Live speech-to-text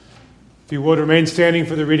If you would remain standing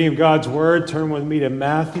for the reading of God's Word, turn with me to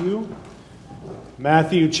Matthew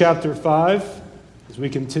chapter 5, as we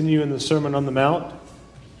continue in the Sermon on the Mount.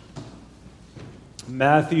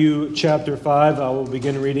 Matthew chapter 5, I will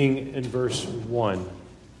begin reading in verse 1.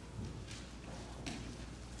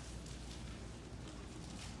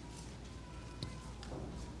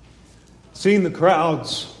 Seeing the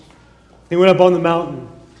crowds, he went up on the mountain.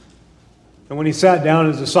 And when he sat down,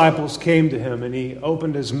 his disciples came to him, and he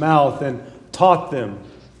opened his mouth and taught them,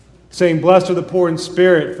 saying, "Blessed are the poor in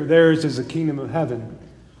spirit, for theirs is the kingdom of heaven.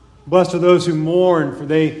 Blessed are those who mourn, for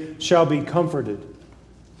they shall be comforted.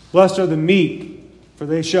 Blessed are the meek, for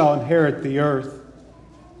they shall inherit the earth.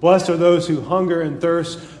 Blessed are those who hunger and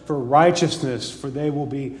thirst for righteousness, for they will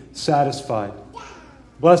be satisfied.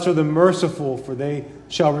 Blessed are the merciful, for they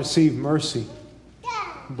shall receive mercy.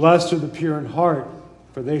 Blessed are the pure in heart,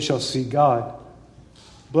 for they shall see God.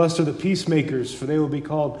 Blessed are the peacemakers, for they will be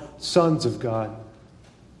called sons of God.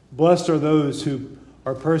 Blessed are those who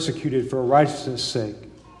are persecuted for righteousness' sake,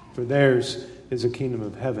 for theirs is the kingdom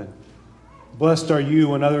of heaven. Blessed are you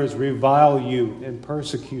when others revile you and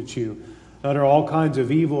persecute you, and utter all kinds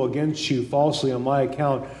of evil against you falsely on my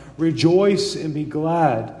account. Rejoice and be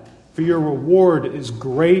glad, for your reward is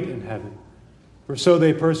great in heaven. For so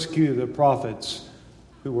they persecuted the prophets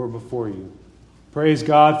who were before you." Praise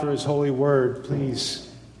God for His holy word. Please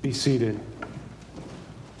be seated.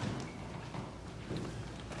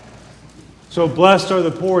 So blessed are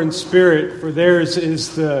the poor in spirit, for theirs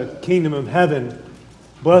is the kingdom of heaven.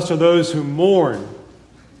 Blessed are those who mourn,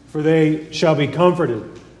 for they shall be comforted.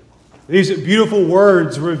 These beautiful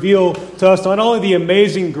words reveal to us not only the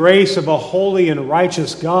amazing grace of a holy and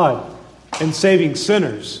righteous God in saving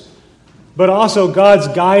sinners, but also God's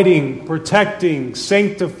guiding, protecting,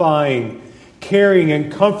 sanctifying, caring,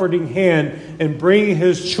 and comforting hand in bringing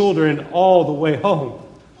His children all the way home.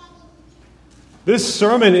 This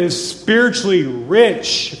sermon is spiritually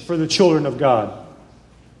rich for the children of God.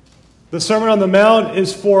 The Sermon on the Mount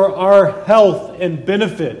is for our health and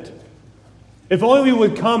benefit. If only we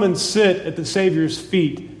would come and sit at the Savior's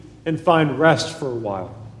feet and find rest for a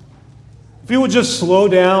while. If we would just slow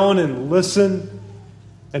down and listen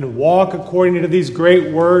and walk according to these great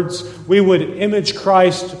words, we would image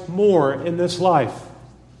Christ more in this life.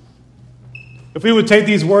 If we would take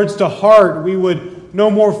these words to heart, we would know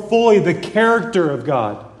more fully the character of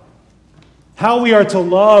God, how we are to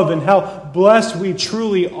love, and how blessed we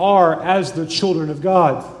truly are as the children of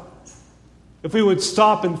God. If we would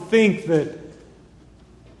stop and think that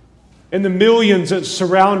in the millions that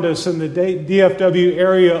surround us in the DFW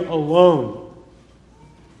area alone,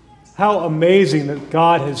 how amazing that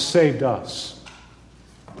God has saved us.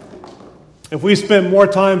 If we spent more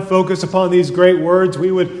time focused upon these great words, we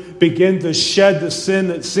would begin to shed the sin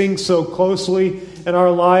that sings so closely in our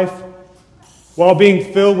life, while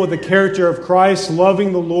being filled with the character of Christ,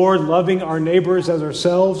 loving the Lord, loving our neighbors as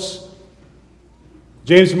ourselves.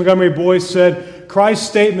 James Montgomery Boyce said, "Christ's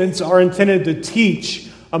statements are intended to teach,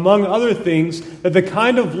 among other things, that the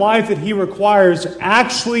kind of life that He requires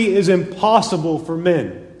actually is impossible for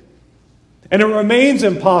men. And it remains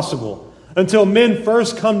impossible until men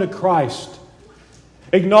first come to Christ,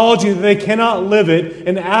 acknowledging that they cannot live it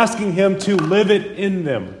and asking Him to live it in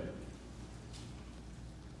them."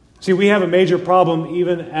 See, we have a major problem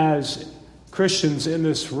even as Christians in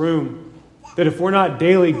this room, that if we're not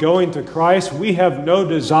daily going to Christ, we have no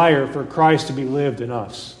desire for Christ to be lived in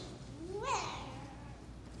us.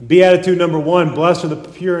 Beatitude number 1, blessed are the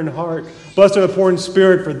pure in heart, blessed are the poor in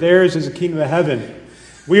spirit, for theirs is the kingdom of heaven.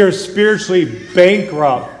 We are spiritually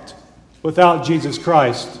bankrupt without Jesus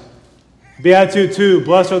Christ. Beatitude 2,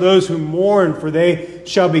 blessed are those who mourn, for they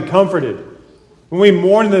shall be comforted. When we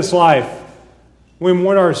mourn in this life, when we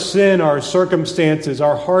mourn our sin, our circumstances,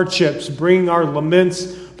 our hardships, bring our laments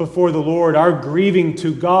before the Lord, our grieving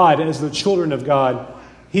to God as the children of God,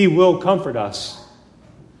 He will comfort us.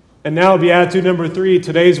 And now Beatitude number 3,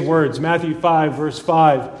 today's words, Matthew 5, verse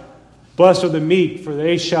 5. Blessed are the meek, for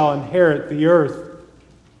they shall inherit the earth.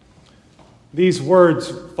 These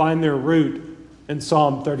words find their root in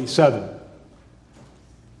Psalm 37.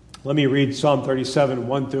 Let me read Psalm 37,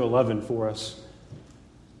 1 through 11 for us.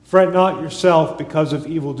 "Fret not yourself because of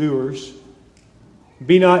evildoers.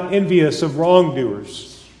 Be not envious of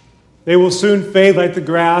wrongdoers. They will soon fade like the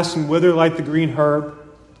grass and wither like the green herb.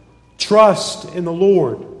 Trust in the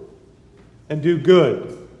Lord and do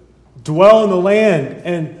good. Dwell in the land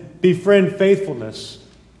and befriend faithfulness.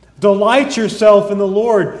 Delight yourself in the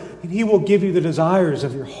Lord, and He will give you the desires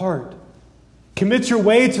of your heart. Commit your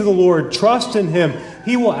way to the Lord. Trust in Him.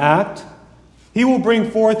 He will act. He will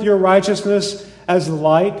bring forth your righteousness as the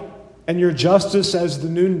light and your justice as the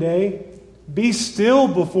noonday. Be still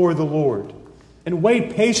before the Lord, and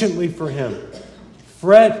wait patiently for Him.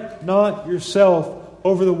 Fret not yourself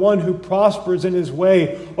over the one who prospers in his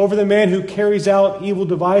way, over the man who carries out evil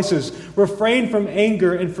devices. Refrain from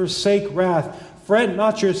anger and forsake wrath. Fret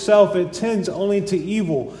not yourself, it tends only to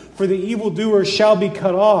evil. For the evildoer shall be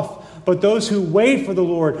cut off, but those who wait for the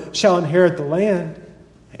Lord shall inherit the land.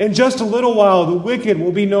 In just a little while the wicked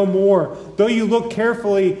will be no more. Though you look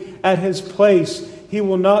carefully at his place, he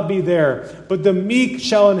will not be there. But the meek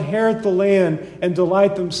shall inherit the land and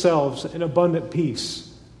delight themselves in abundant peace.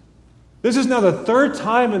 This is now the third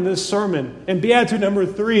time in this sermon, in Beatitude number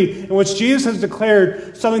 3, in which Jesus has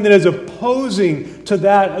declared something that is opposing to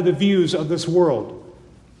that of the views of this world.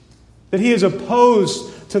 That He is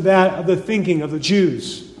opposed to that of the thinking of the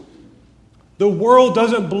Jews. The world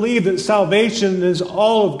doesn't believe that salvation is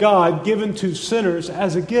all of God given to sinners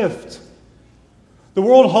as a gift. The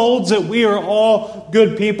world holds that we are all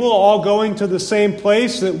good people, all going to the same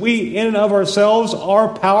place, that we in and of ourselves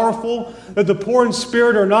are powerful, that the poor in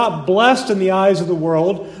spirit are not blessed in the eyes of the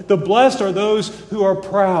world. The blessed are those who are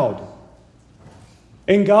proud.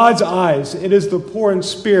 In God's eyes, it is the poor in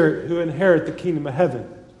spirit who inherit the kingdom of heaven.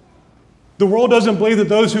 The world doesn't believe that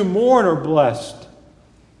those who mourn are blessed.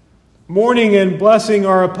 Mourning and blessing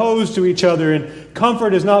are opposed to each other, and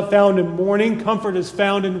comfort is not found in mourning. Comfort is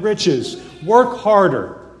found in riches. Work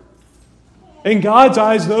harder. In God's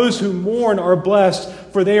eyes, those who mourn are blessed,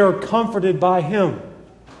 for they are comforted by Him.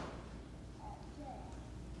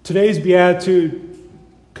 Today's beatitude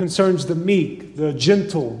concerns the meek, the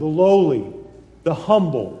gentle, the lowly, the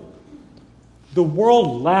humble. The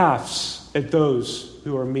world laughs at those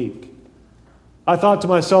who are meek. I thought to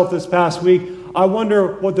myself this past week, I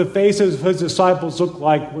wonder what the faces of His disciples looked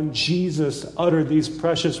like when Jesus uttered these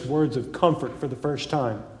precious words of comfort for the first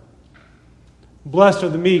time. Blessed are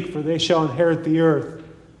the meek, for they shall inherit the earth.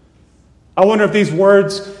 I wonder if these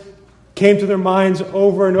words came to their minds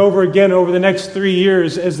over and over again over the next 3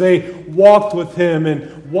 years as they walked with Him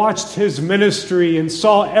and watched His ministry and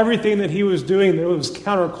saw everything that He was doing that was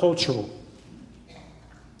countercultural.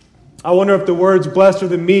 I wonder if the words, blessed are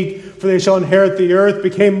the meek, for they shall inherit the earth,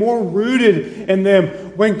 became more rooted in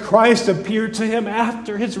them when Christ appeared to him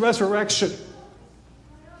after His resurrection.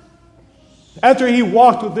 After He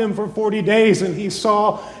walked with them for 40 days and they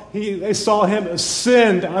saw Him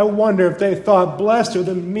ascend, I wonder if they thought, blessed are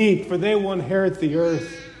the meek, for they will inherit the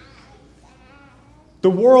earth. The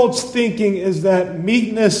world's thinking is that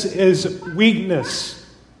meekness is weakness.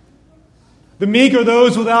 The meek are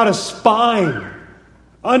those without a spine,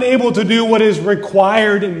 unable to do what is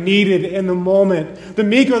required and needed in the moment. The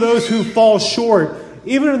meek are those who fall short.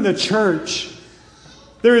 Even in the church,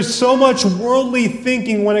 there is so much worldly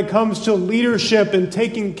thinking when it comes to leadership and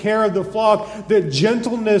taking care of the flock that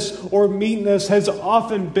gentleness or meekness has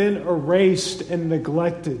often been erased and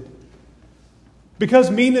neglected.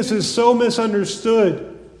 Because meekness is so misunderstood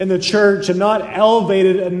in the church and not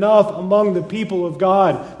elevated enough among the people of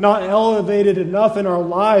God, not elevated enough in our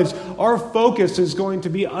lives, our focus is going to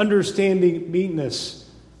be understanding meekness,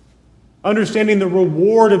 understanding the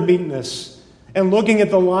reward of meekness, and looking at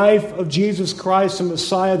the life of Jesus Christ, the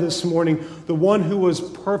Messiah, this morning, the one who was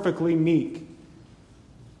perfectly meek.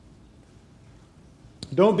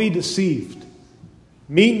 Don't be deceived.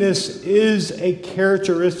 Meekness is a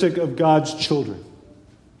characteristic of God's children.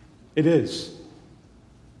 It is.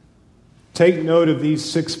 Take note of these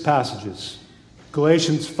 6 passages.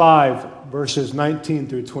 Galatians 5, verses 19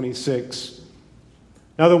 through 26.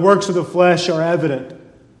 Now the works of the flesh are evident: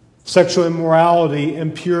 sexual immorality,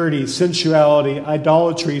 impurity, sensuality,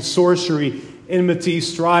 idolatry, sorcery, enmity,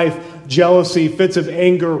 strife, jealousy, fits of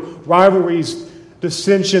anger, rivalries,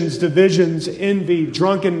 dissensions, divisions, envy,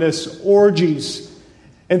 drunkenness, orgies,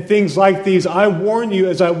 and things like these. I warn you,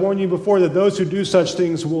 as I warned you before, that those who do such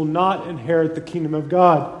things will not inherit the kingdom of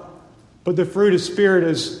God. But the fruit of Spirit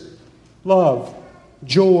is love,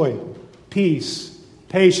 joy, peace,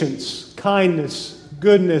 patience, kindness,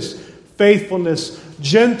 goodness, faithfulness,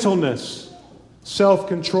 gentleness,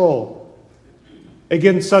 self-control.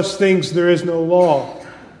 Against such things there is no law.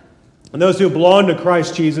 And those who belong to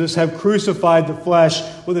Christ Jesus have crucified the flesh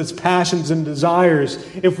with its passions and desires.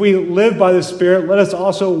 If we live by the Spirit, let us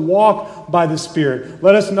also walk by the Spirit.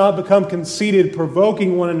 Let us not become conceited,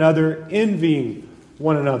 provoking one another, envying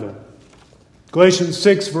one another. Galatians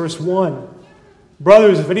 6, verse 1.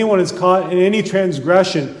 Brothers, if anyone is caught in any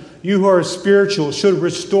transgression, you who are spiritual should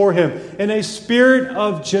restore him in a spirit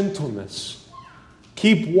of gentleness.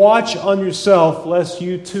 Keep watch on yourself, lest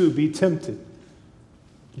you too be tempted.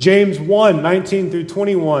 James 1, 19 through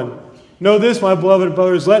 21. Know this, my beloved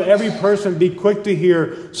brothers, let every person be quick to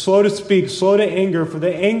hear, slow to speak, slow to anger, for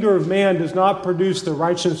the anger of man does not produce the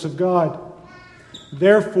righteousness of God.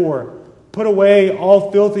 Therefore, put away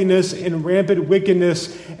all filthiness and rampant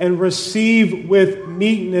wickedness, and receive with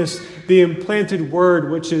meekness the implanted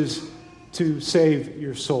word, which is to save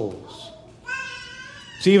your souls.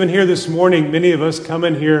 So even here this morning, many of us come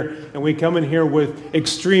in here, and we come in here with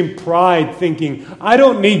extreme pride, thinking, I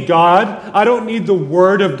don't need God. I don't need the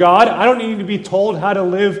Word of God. I don't need to be told how to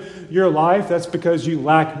live your life. That's because you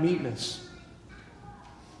lack meekness.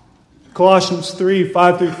 Colossians 3,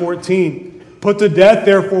 5 through 14. Put to death,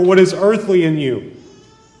 therefore, what is earthly in you.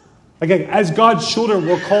 Again, as God's children,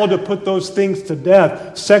 we're called to put those things to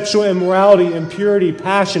death. Sexual immorality, impurity,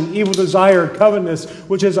 passion, evil desire, covetousness,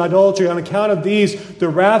 which is idolatry. On account of these, the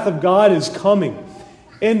wrath of God is coming.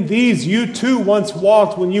 In these you too once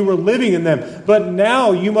walked when you were living in them. But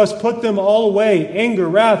now you must put them all away. Anger,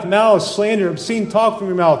 wrath, malice, slander, obscene talk from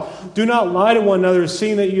your mouth. Do not lie to one another,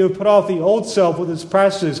 seeing that you have put off the old self with its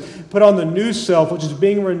practices. Put on the new self, which is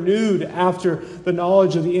being renewed after the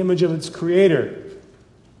knowledge of the image of its Creator.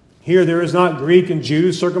 Here there is not Greek and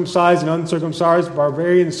Jew, circumcised and uncircumcised,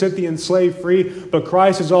 barbarian, Scythian, slave free, but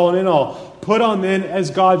Christ is all and in all. Put on then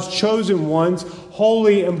as God's chosen ones,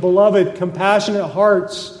 holy and beloved, compassionate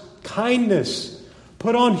hearts, kindness.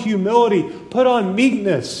 Put on humility, put on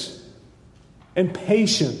meekness and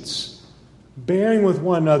patience, bearing with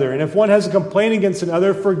one another. And if one has a complaint against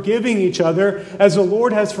another, forgiving each other, as the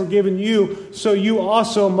Lord has forgiven you, so you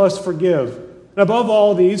also must forgive. And above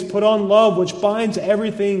all these, put on love, which binds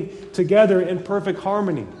everything together in perfect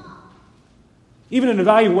harmony. Even an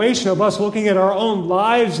evaluation of us looking at our own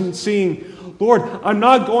lives and seeing, Lord, I'm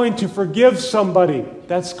not going to forgive somebody.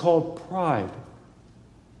 That's called pride.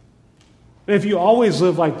 And if you always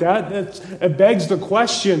live like that, it begs the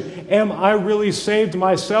question, am I really saved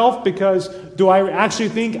myself? Because do I actually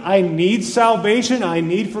think I need salvation? I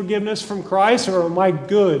need forgiveness from Christ? Or am I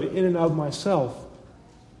good in and of myself?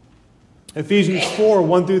 Ephesians 4,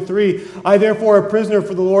 1 through 3. I therefore, a prisoner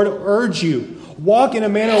for the Lord, urge you, walk in a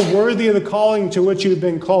manner worthy of the calling to which you have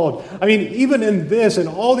been called. I mean, even in this and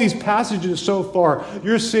all these passages so far,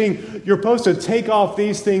 you're seeing you're supposed to take off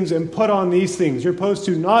these things and put on these things. You're supposed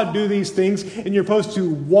to not do these things, and you're supposed to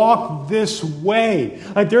walk this way.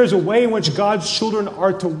 Like there's a way in which God's children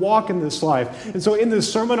are to walk in this life. And so in the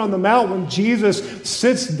Sermon on the Mount, when Jesus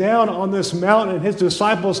sits down on this mountain and his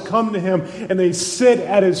disciples come to him and they sit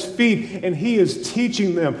at his feet and he is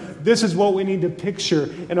teaching them, this is what we need to picture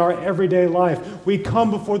in our everyday life. We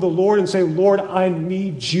come before the Lord and say, Lord, I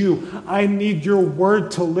need you. I need your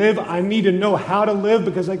word to live. I need to know how to live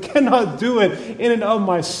because I cannot do it in and of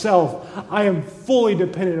myself. I am fully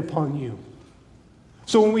dependent upon you.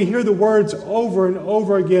 So when we hear the words over and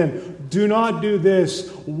over again, do not do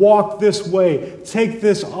this, walk this way, take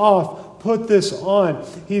this off, put this on.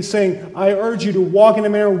 He's saying, I urge you to walk in a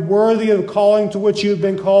manner worthy of the calling to which you have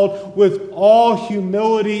been called with all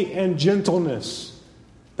humility and gentleness.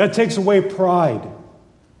 That takes away pride.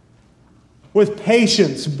 With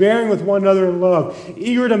patience, bearing with one another in love,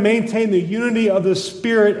 eager to maintain the unity of the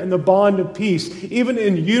Spirit and the bond of peace. Even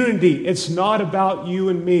in unity, it's not about you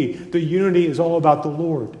and me. The unity is all about the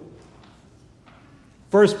Lord.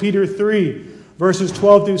 1 Peter 3, verses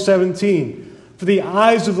 12 through 17. For the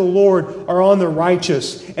eyes of the Lord are on the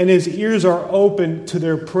righteous, and his ears are open to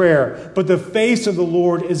their prayer. But the face of the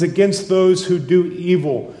Lord is against those who do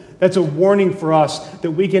evil. That's a warning for us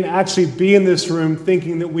that we can actually be in this room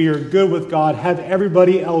thinking that we are good with God, have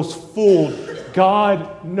everybody else fooled.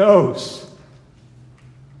 God knows.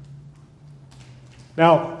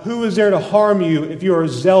 Now, who is there to harm you if you are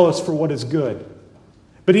zealous for what is good?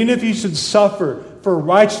 But even if you should suffer for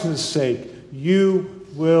righteousness' sake, you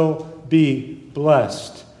will be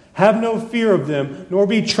blessed. Have no fear of them, nor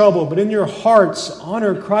be troubled, but in your hearts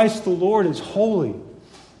honor Christ the Lord as holy.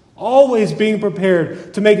 Always being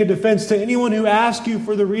prepared to make a defense to anyone who asks you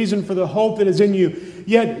for the reason for the hope that is in you.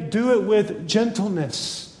 Yet do it with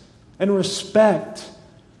gentleness and respect,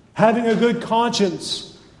 having a good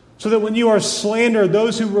conscience, so that when you are slandered,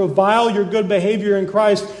 those who revile your good behavior in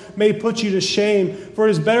Christ may put you to shame. For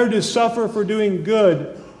it is better to suffer for doing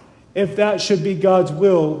good, if that should be God's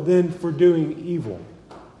will, than for doing evil.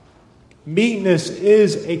 Meekness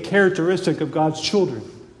is a characteristic of God's children.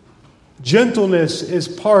 Gentleness is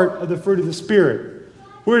part of the fruit of the Spirit.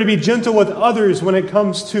 We're to be gentle with others when it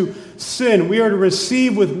comes to sin. We are to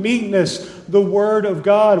receive with meekness the Word of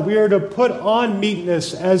God. We are to put on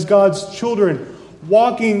meekness as God's children.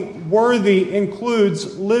 Walking worthy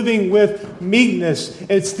includes living with meekness.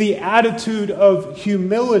 It's the attitude of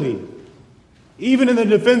humility. Even in the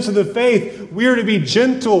defense of the faith, we are to be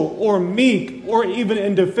gentle or meek, or even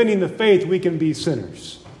in defending the faith, we can be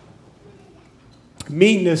sinners.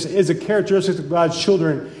 Meekness is a characteristic of God's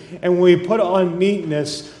children, and when we put on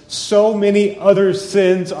meekness, so many other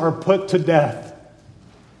sins are put to death.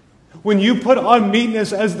 When you put on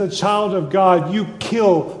meekness as the child of God, you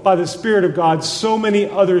kill by the Spirit of God so many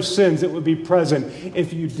other sins that would be present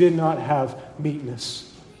if you did not have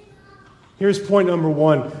meekness. Here's point number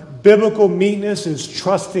 1. Biblical meekness is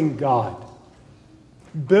trusting God.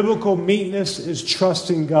 Biblical meekness is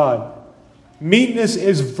trusting God. Meekness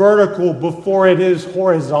is vertical before it is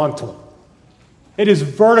horizontal. It is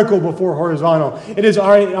vertical before horizontal. It is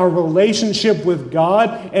our relationship with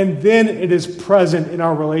God, and then it is present in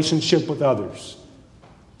our relationship with others.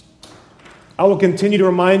 I will continue to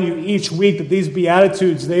remind you each week that these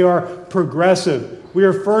Beatitudes, they are progressive. We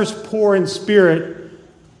are first poor in spirit.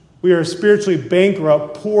 We are spiritually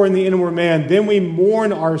bankrupt, poor in the inward man. Then we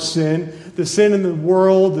mourn our sin, the sin in the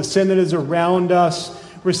world, the sin that is around us,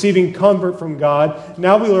 receiving comfort from God.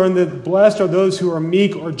 Now we learn that blessed are those who are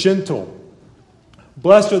meek or gentle.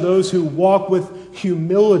 Blessed are those who walk with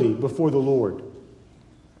humility before the Lord.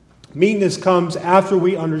 Meekness comes after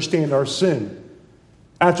we understand our sin,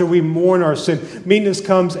 after we mourn our sin. Meekness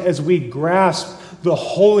comes as we grasp the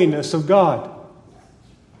holiness of God.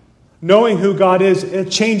 Knowing who God is, it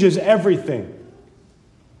changes everything.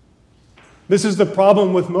 This is the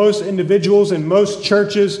problem with most individuals in most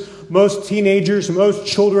churches, most teenagers, most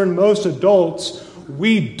children, most adults.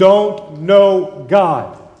 We don't know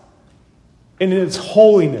God and His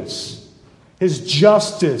holiness, His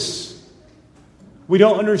justice. We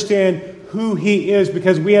don't understand who He is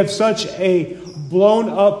because we have such a blown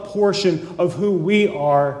up portion of who we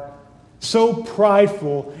are, so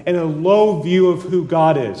prideful and a low view of who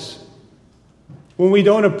God is. When we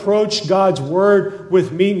don't approach God's word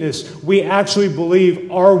with meekness, we actually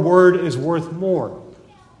believe our word is worth more.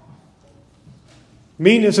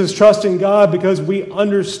 Meekness is trusting God because we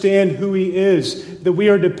understand who He is, that we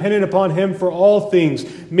are dependent upon Him for all things.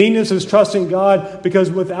 Meekness is trusting God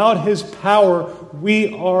because without His power,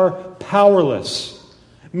 we are powerless.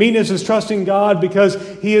 Meekness is trusting God because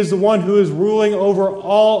He is the one who is ruling over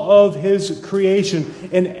all of His creation.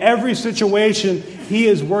 In every situation, He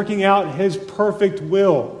is working out His perfect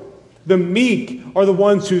will. The meek are the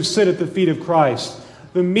ones who sit at the feet of Christ.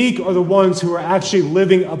 The meek are the ones who are actually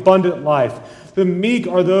living abundant life. The meek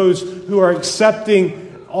are those who are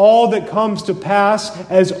accepting all that comes to pass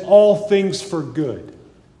as all things for good.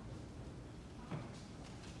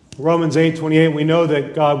 Romans 8:28, we know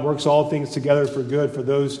that God works all things together for good for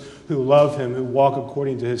those who love Him, who walk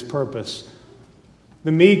according to His purpose.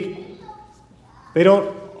 The meek, they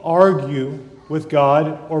don't argue with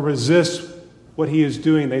God or resist what He is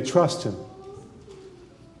doing. They trust Him.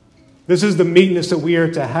 This is the meekness that we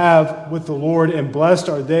are to have with the Lord, and blessed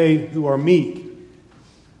are they who are meek.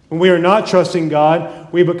 When we are not trusting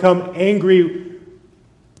God, we become angry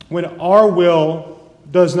when our will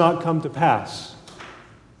does not come to pass.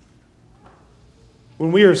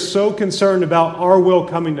 When we are so concerned about our will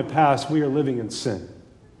coming to pass, we are living in sin.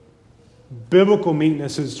 Biblical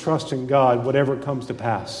meekness is trusting God, whatever comes to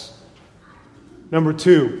pass. Number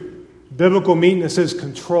 2, biblical meekness is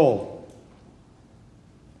control.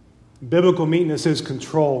 Biblical meekness is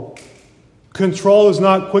control. Control is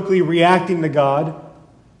not quickly reacting to God.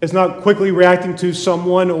 It's not quickly reacting to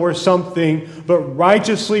someone or something, but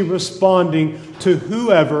righteously responding to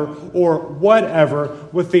whoever or whatever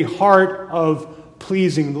with the heart of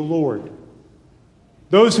pleasing the Lord.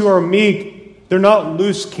 Those who are meek, they're not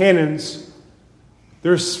loose cannons.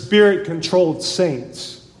 They're spirit-controlled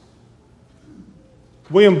saints.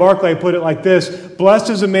 William Barclay put it like this: blessed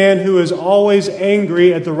is a man who is always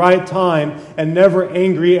angry at the right time and never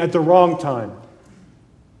angry at the wrong time.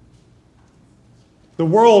 The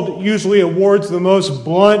world usually awards the most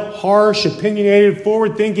blunt, harsh, opinionated,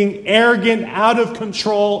 forward-thinking, arrogant,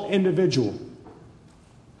 out-of-control individual.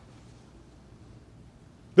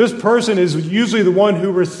 This person is usually the one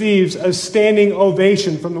who receives a standing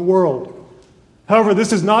ovation from the world. However,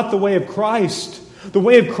 this is not the way of Christ. The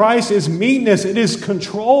way of Christ is meekness. It is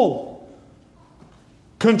control.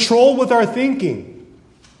 Control with our thinking.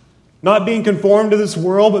 Not being conformed to this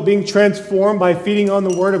world, but being transformed by feeding on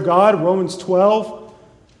the Word of God, Romans 12.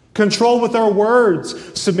 Control with our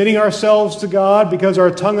words, submitting ourselves to God because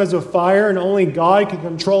our tongue is a fire and only God can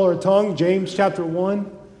control our tongue, James chapter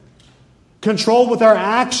 1. Control with our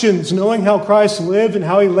actions, knowing how Christ lived and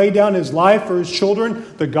how He laid down His life for His children,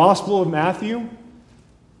 the Gospel of Matthew.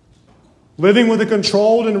 Living with a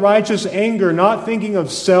controlled and righteous anger, not thinking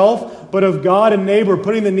of self, but of God and neighbor,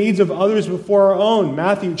 putting the needs of others before our own,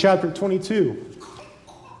 Matthew chapter 22.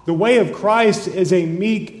 The way of Christ is a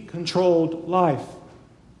meek, controlled life.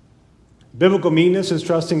 Biblical meekness is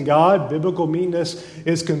trusting God. Biblical meekness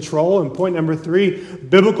is control. And point number 3,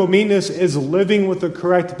 biblical meekness is living with the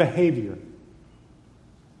correct behavior.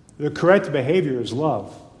 The correct behavior is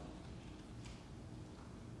love.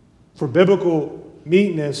 For biblical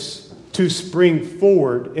meekness to spring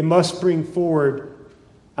forward, it must spring forward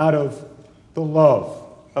out of the love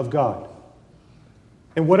of God.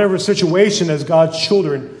 In whatever situation as God's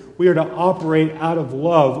children, we are to operate out of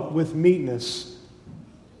love with meekness.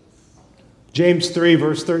 James 3,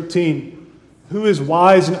 verse 13, who is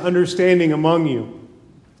wise and understanding among you?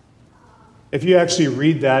 If you actually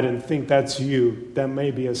read that and think that's you, that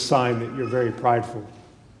may be a sign that you're very prideful.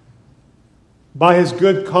 By his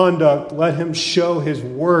good conduct, let him show his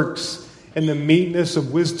works in the meekness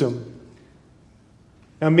of wisdom.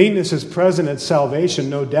 Now, meekness is present at salvation,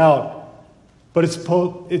 no doubt, but it's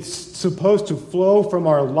supposed to flow from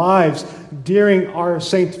our lives during our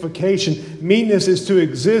sanctification. Meekness is to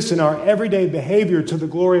exist in our everyday behavior to the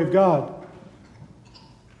glory of God.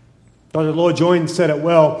 Dr. Lloyd Jones said it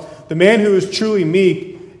well. The man who is truly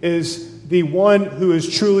meek is the one who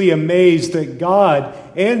is truly amazed that God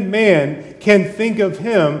and man can think of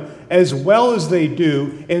him as well as they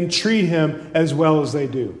do and treat him as well as they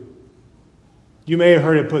do. You may have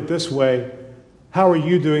heard it put this way: how are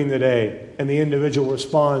you doing today? And the individual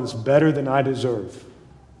responds, better than I deserve.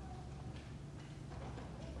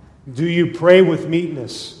 Do you pray with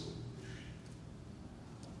meekness?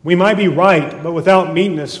 We might be right, but without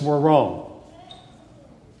meekness, we're wrong.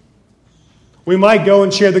 We might go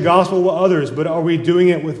and share the gospel with others, but are we doing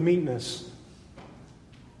it with meekness?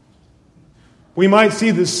 We might see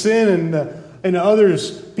the sin in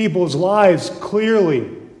others, people's lives clearly,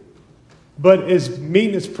 but is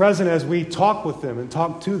meekness present as we talk with them and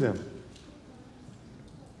talk to them?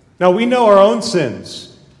 Now, we know our own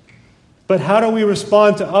sins, but how do we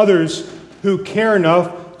respond to others who care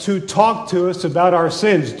enough to talk to us about our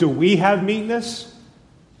sins? Do we have meekness?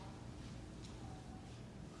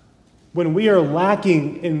 When we are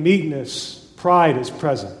lacking in meekness, pride is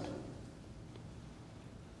present.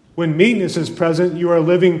 When meekness is present, you are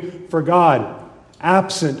living for God,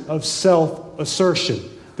 absent of self-assertion.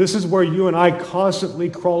 This is where you and I constantly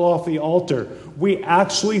crawl off the altar. We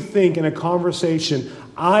actually think in a conversation,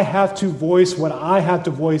 I have to voice what I have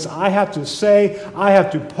to voice. I have to say, I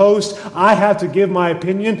have to post, I have to give my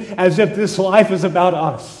opinion, as if this life is about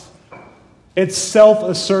us. It's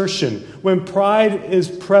self-assertion. When pride is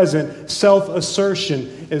present,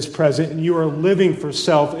 self-assertion is present, and you are living for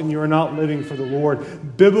self and you are not living for the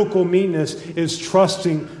Lord. Biblical meekness is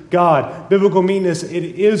trusting God. Biblical meekness, it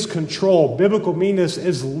is control. Biblical meekness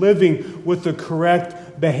is living with the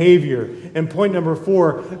correct behavior. And point number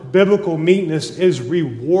 4, biblical meekness is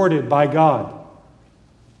rewarded by God.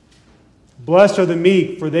 Blessed are the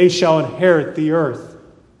meek, for they shall inherit the earth.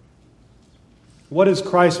 What does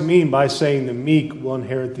Christ mean by saying the meek will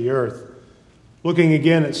inherit the earth? Looking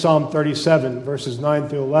again at Psalm 37, verses 9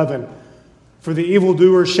 through 11. For the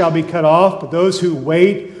evildoers shall be cut off, but those who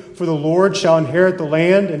wait for the Lord shall inherit the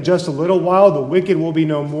land. In just a little while the wicked will be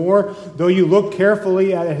no more. Though you look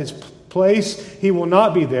carefully at his place, he will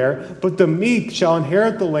not be there. But the meek shall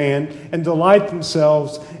inherit the land and delight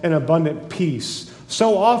themselves in abundant peace.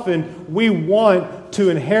 So often we want to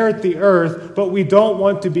inherit the earth, but we don't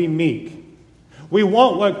want to be meek. We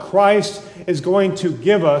want what Christ is going to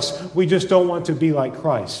give us. We just don't want to be like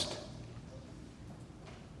Christ.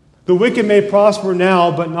 The wicked may prosper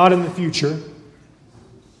now, but not in the future.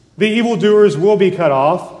 The evildoers will be cut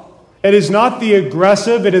off. It is not the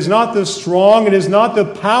aggressive, it is not the strong, it is not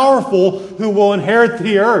the powerful who will inherit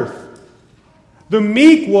the earth. The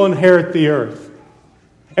meek will inherit the earth.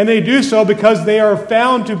 And they do so because they are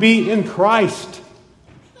found to be in Christ.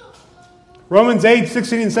 Romans 8,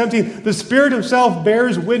 16 and 17, the Spirit himself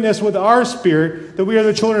bears witness with our spirit that we are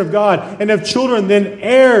the children of God. And if children, then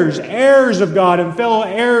heirs of God and fellow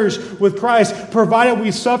heirs with Christ, provided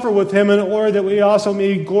we suffer with him in order that we also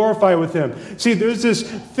may be glorified with him. See, there's this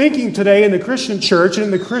thinking today in the Christian church and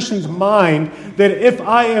in the Christian's mind that if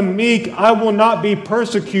I am meek, I will not be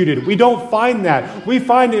persecuted. We don't find that. We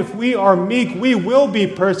find if we are meek, we will be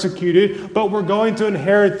persecuted, but we're going to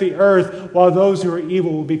inherit the earth while those who are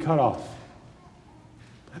evil will be cut off.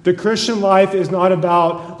 The Christian life is not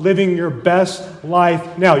about living your best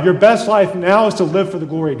life now. Your best life now is to live for the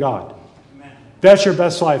glory of God. Amen. That's your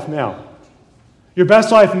best life now. Your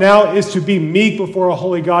best life now is to be meek before a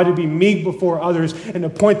holy God, to be meek before others, and to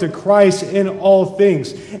point to Christ in all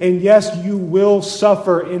things. And yes, you will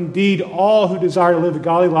suffer. Indeed, all who desire to live a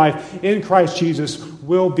godly life in Christ Jesus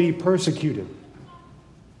will be persecuted.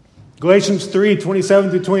 Galatians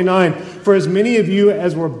 3:27-29, for as many of you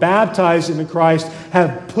as were baptized into Christ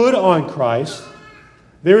have put on Christ.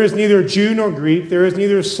 There is neither Jew nor Greek, there is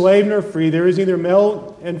neither slave nor free, there is neither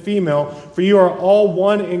male and female, for you are all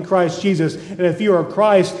one in Christ Jesus. And if you are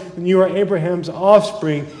Christ, then you are Abraham's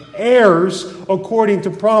offspring, heirs according to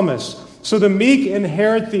promise. So the meek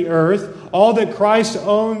inherit the earth. All that Christ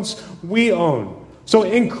owns, we own. So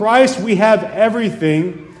in Christ we have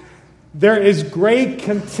everything. There is great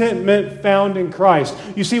contentment found in Christ.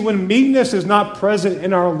 You see, when meekness is not present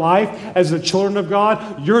in our life as the children of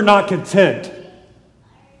God, you're not content.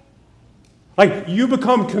 Like, you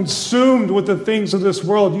become consumed with the things of this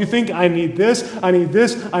world. You think, I need this, I need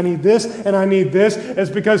this, I need this, and I need this.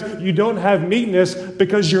 It's because you don't have meekness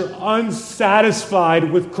because you're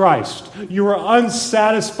unsatisfied with Christ. You are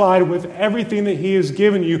unsatisfied with everything that He has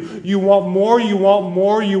given you. You want more, you want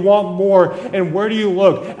more, you want more. And where do you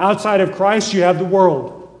look? Outside of Christ, you have the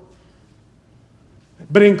world.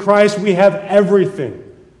 But in Christ, we have everything.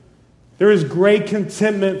 There is great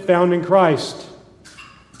contentment found in Christ.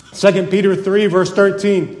 2 Peter 3, verse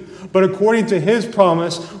 13. But according to His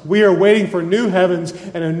promise, we are waiting for new heavens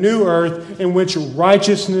and a new earth in which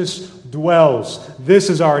righteousness dwells. This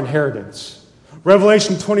is our inheritance.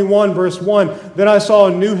 Revelation 21, verse 1. Then I saw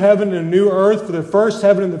a new heaven and a new earth, for the first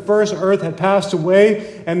heaven and the first earth had passed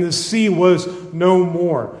away, and the sea was no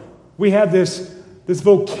more. We have this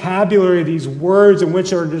vocabulary, these words in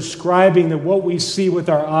which are describing that what we see with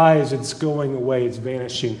our eyes, it's going away, it's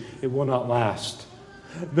vanishing, it will not last.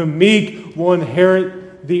 The meek will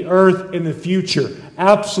inherit the earth in the future.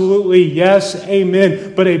 Absolutely, yes,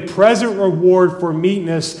 amen. But a present reward for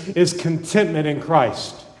meekness is contentment in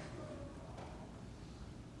Christ.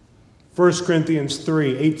 1 Corinthians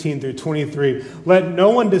 3, 18-23. Let no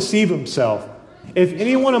one deceive himself. If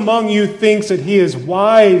anyone among you thinks that he is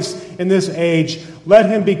wise in this age, let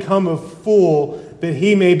him become a fool that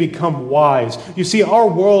he may become wise. You see, our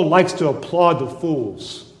world likes to applaud the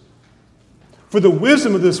fools. For the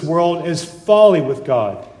wisdom of this world is folly with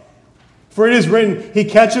God. For it is written, He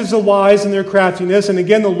catches the wise in their craftiness, and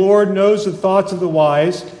again the Lord knows the thoughts of the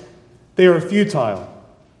wise. They are futile.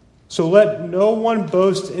 So let no one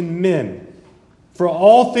boast in men, for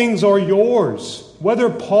all things are yours, whether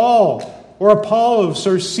Paul or Apollos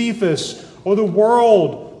or Cephas or the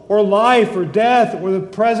world or life or death or the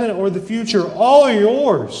present or the future, all are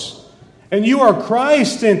yours. And you are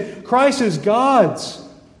Christ, and Christ is God's.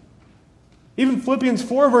 Even Philippians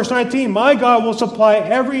 4, verse 19, my God will supply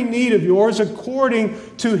every need of yours according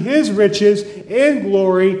to His riches in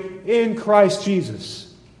glory in Christ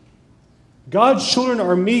Jesus. God's children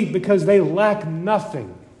are meek because they lack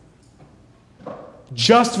nothing.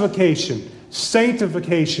 Justification,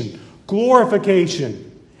 sanctification,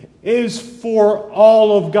 glorification is for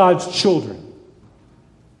all of God's children.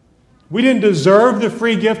 We didn't deserve the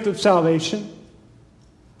free gift of salvation.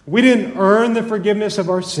 We didn't earn the forgiveness of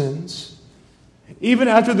our sins. Even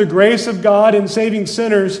after the grace of God in saving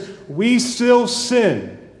sinners, we still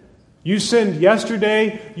sin. You sinned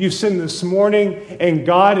yesterday, you sinned this morning, and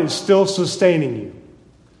God is still sustaining you.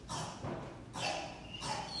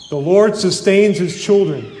 The Lord sustains His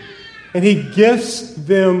children, and He gifts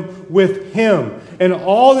them with Him. And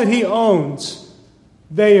all that He owns,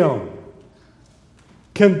 they own.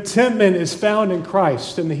 Contentment is found in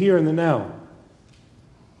Christ in the here and the now.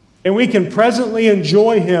 And we can presently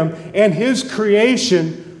enjoy Him and His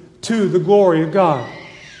creation to the glory of God.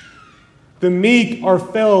 The meek are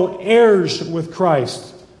fellow heirs with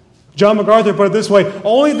Christ. John MacArthur put it this way,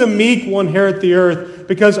 only the meek will inherit the earth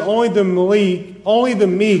because only the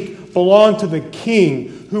meek belong to the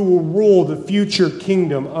King who will rule the future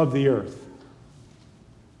kingdom of the earth.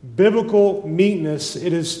 Biblical meekness,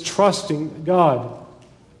 it is trusting God.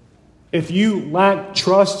 If you lack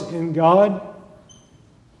trust in God,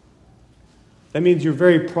 that means you're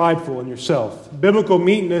very prideful in yourself. Biblical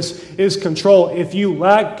meekness is control. If you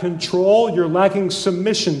lack control, you're lacking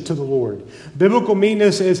submission to the Lord. Biblical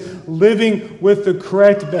meekness is living with the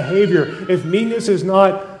correct behavior. If meekness is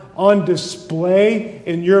not on display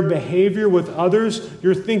in your behavior with others,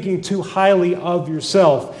 you're thinking too highly of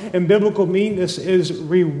yourself. And biblical meekness is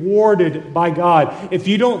rewarded by God. If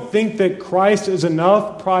you don't think that Christ is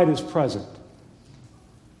enough, pride is present.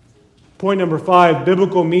 Point number 5,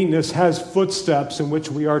 biblical meekness has footsteps in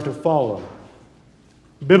which we are to follow.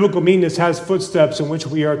 Biblical meekness has footsteps in which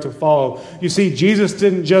we are to follow. You see, Jesus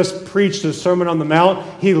didn't just preach the Sermon on the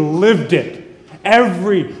Mount, He lived it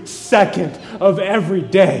every second of every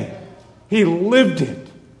day. He lived it.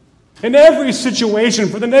 In every situation,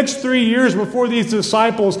 for the next 3 years before these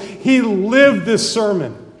disciples, He lived this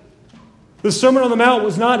sermon. The Sermon on the Mount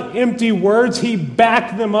was not empty words. He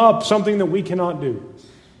backed them up, something that we cannot do.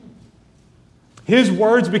 His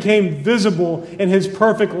words became visible in his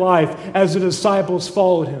perfect life as the disciples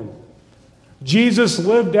followed him. Jesus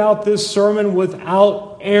lived out this sermon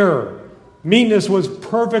without error. Meekness was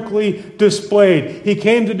perfectly displayed. He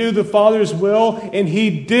came to do the Father's will, and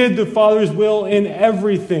he did the Father's will in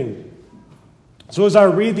everything. So as I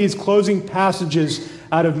read these closing passages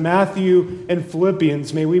out of Matthew and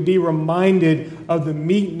Philippians, may we be reminded of the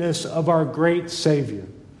meekness of our great Savior.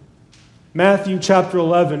 Matthew chapter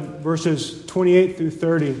 11, verses 28 through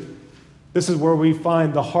 30. This is where we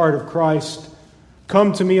find the heart of Christ.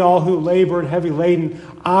 Come to me, all who labor and heavy laden.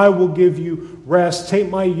 I will give you rest. Take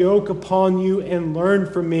my yoke upon you and learn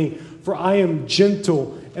from me, for I am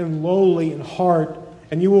gentle and lowly in heart,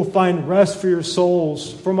 and you will find rest for your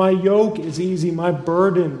souls. For my yoke is easy, my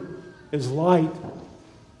burden is light.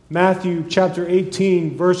 Matthew chapter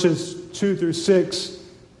 18, verses 2 through 6.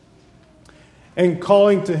 And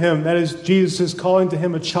calling to him, that is, Jesus is calling to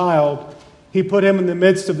him a child, he put him in the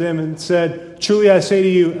midst of them and said, Truly I say to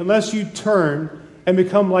you, unless you turn and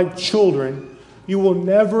become like children, you will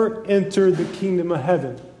never enter the kingdom of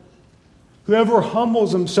heaven. Whoever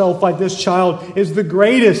humbles himself like this child is the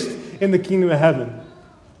greatest in the kingdom of heaven.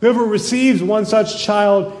 Whoever receives one such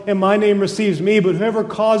child in my name receives me, but whoever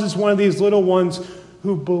causes one of these little ones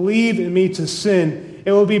who believe in me to sin,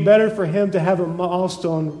 it will be better for him to have a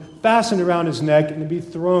millstone fastened around his neck and to be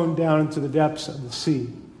thrown down into the depths of the sea.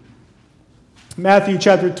 Matthew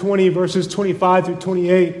chapter 20, verses 25 through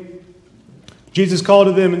 28. Jesus called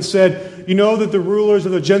to them and said, You know that the rulers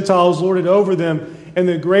of the Gentiles lord it over them, and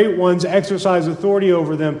the great ones exercise authority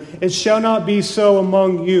over them. It shall not be so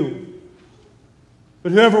among you.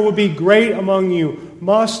 But whoever would be great among you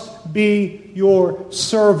must be your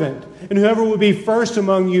servant. And whoever would be first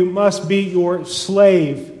among you must be your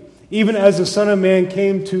slave. Even as the Son of Man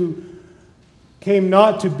came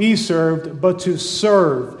not to be served, but to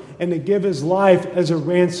serve, and to give his life as a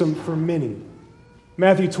ransom for many.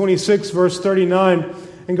 Matthew 26, verse 39,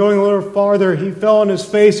 and going a little farther, he fell on his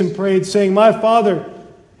face and prayed, saying, My Father,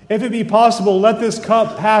 if it be possible, let this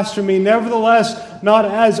cup pass from me. Nevertheless, not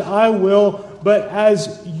as I will, but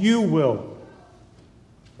as you will.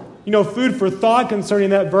 You know, food for thought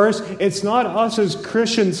concerning that verse, it's not us as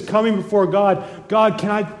Christians coming before God. God,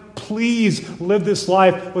 can I please live this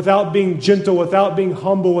life without being gentle, without being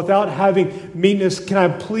humble, without having meekness? Can I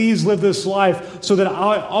please live this life so that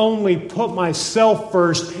I only put myself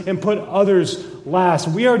first and put others last?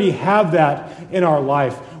 We already have that in our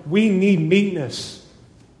life. We need meekness.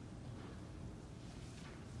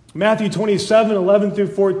 Matthew 27, 11 through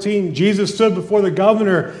 14, Jesus stood before the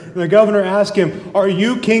governor, and the governor asked him, Are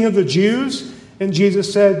you king of the Jews? And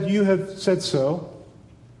Jesus said, You have said so.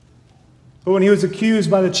 But when he was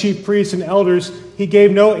accused by the chief priests and elders, he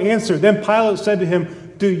gave no answer. Then Pilate said to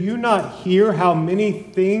him, Do you not hear how many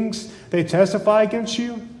things they testify against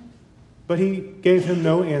you? But he gave him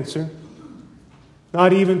no answer,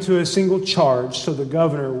 not even to a single charge. So the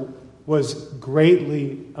governor was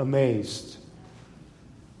greatly amazed.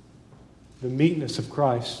 The meekness of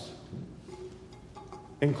Christ.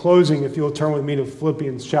 In closing, if you'll turn with me to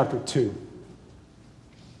Philippians chapter 2.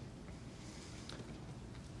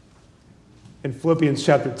 In Philippians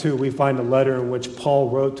chapter 2, we find a letter in which Paul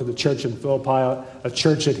wrote to the church in Philippi, a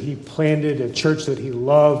church that he planted, a church that he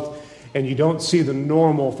loved. And you don't see the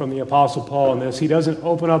normal from the Apostle Paul in this. He doesn't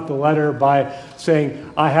open up the letter by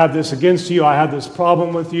saying, I have this against you, I have this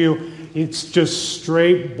problem with you. It's just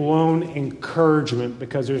straight blown encouragement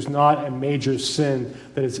because there's not a major sin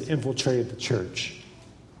that has infiltrated the church.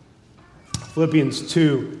 Philippians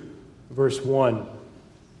 2, verse 1.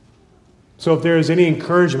 So if there is any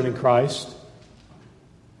encouragement in Christ,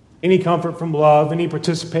 any comfort from love, any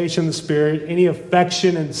participation in the Spirit, any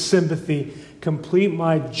affection and sympathy, complete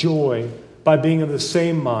my joy by being of the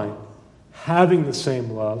same mind, having the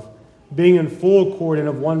same love, being in full accord and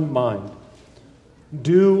of one mind.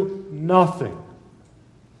 Do nothing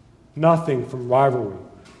from rivalry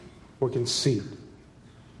or conceit,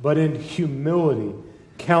 but in humility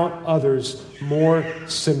count others more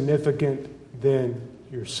significant than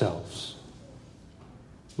yourselves.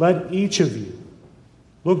 Let each of you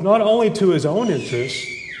look not only to his own interests,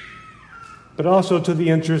 but also to the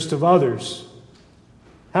interest of others.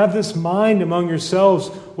 Have this mind among yourselves,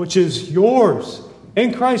 which is yours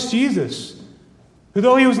in Christ Jesus, who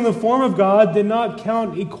though he was in the form of God, did not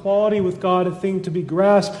count equality with God a thing to be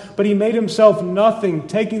grasped, but he made himself nothing,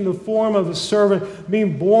 taking the form of a servant,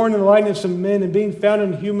 being born in the likeness of men, and being found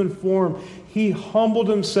in human form. He humbled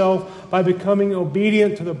himself by becoming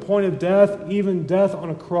obedient to the point of death, even death on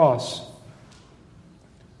a cross.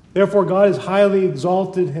 Therefore God has highly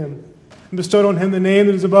exalted him and bestowed on him the name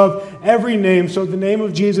that is above every name. So at the name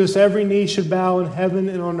of Jesus, every knee should bow in heaven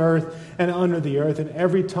and on earth and under the earth, and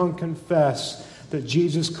every tongue confess that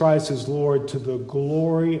Jesus Christ is Lord, to the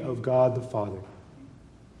glory of God the Father.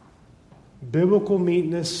 Biblical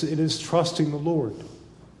meekness, it is trusting the Lord.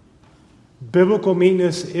 Biblical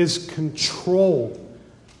meekness is control.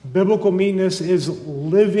 Biblical meekness is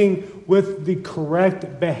living with the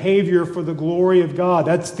correct behavior for the glory of God.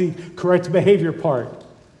 That's the correct behavior part.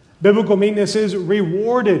 Biblical meekness is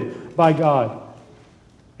rewarded by God.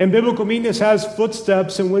 And biblical meekness has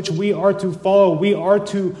footsteps in which we are to follow. We are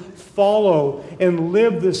to follow and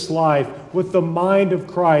live this life with the mind of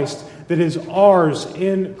Christ that is ours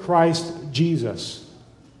in Christ Jesus.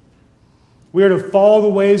 We are to follow the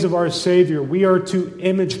ways of our Savior. We are to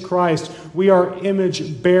image Christ. We are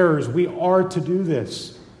image bearers. We are to do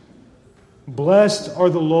this. Blessed are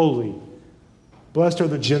the lowly. Blessed are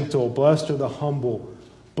the gentle. Blessed are the humble.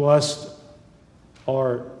 Blessed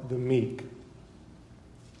are the meek.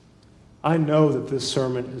 I know that this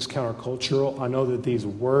sermon is countercultural. I know that these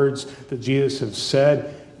words that Jesus has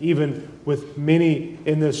said, even with many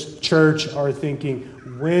in this church, are thinking,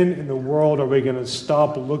 when in the world are we going to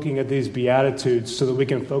stop looking at these Beatitudes so that we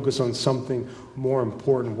can focus on something more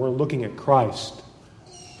important? We're looking at Christ.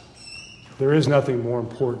 There is nothing more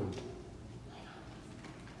important.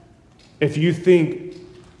 If you think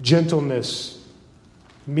gentleness,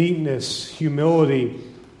 meekness, humility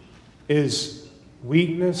is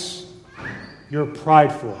weakness, you're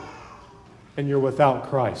prideful and you're without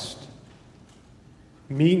Christ.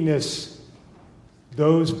 Meekness,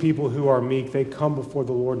 those people who are meek, they come before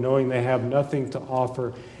the Lord knowing they have nothing to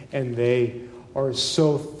offer, and they are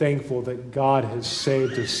so thankful that God has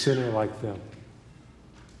saved a sinner like them.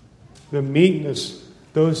 The meekness,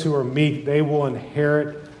 those who are meek, they will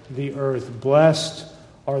inherit the earth. Blessed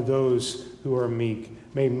are those who are meek.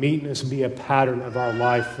 May meekness be a pattern of our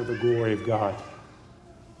life for the glory of God.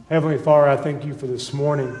 Heavenly Father, I thank you for this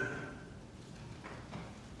morning.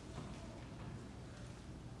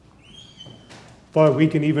 Father, we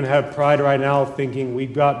can even have pride right now thinking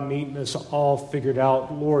we've got meekness all figured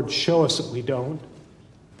out. Lord, show us that we don't.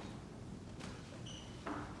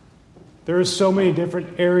 There are so many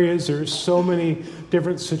different areas. There's so many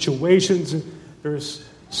different situations. There's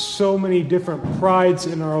so many different prides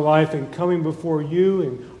in our life, and coming before you,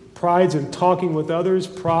 and prides in talking with others,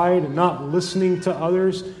 pride in not listening to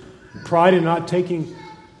others, pride in not taking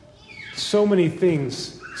so many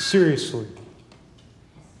things seriously.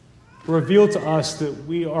 Reveal to us that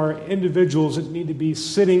we are individuals that need to be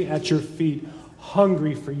sitting at your feet,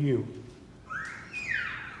 hungry for you.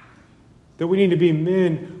 That we need to be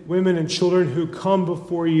men, women, and children who come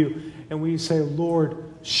before you and we say,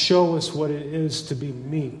 Lord, show us what it is to be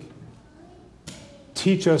meek.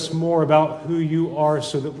 Teach us more about who you are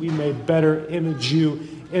so that we may better image you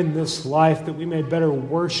in this life, that we may better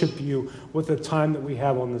worship you with the time that we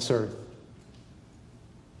have on this earth.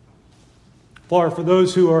 Father, for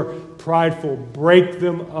those who are prideful, break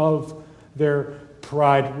them of their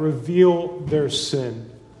pride. Reveal their sin.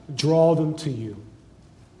 Draw them to you.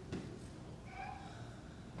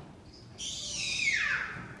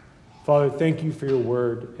 Father, thank you for your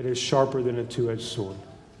word. It is sharper than a two-edged sword.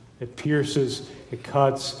 It pierces, it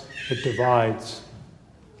cuts, it divides.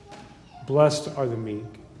 Blessed are the meek.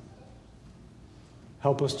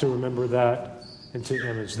 Help us to remember that and to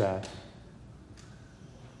image that.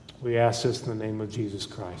 We ask this in the name of Jesus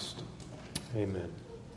Christ. Amen.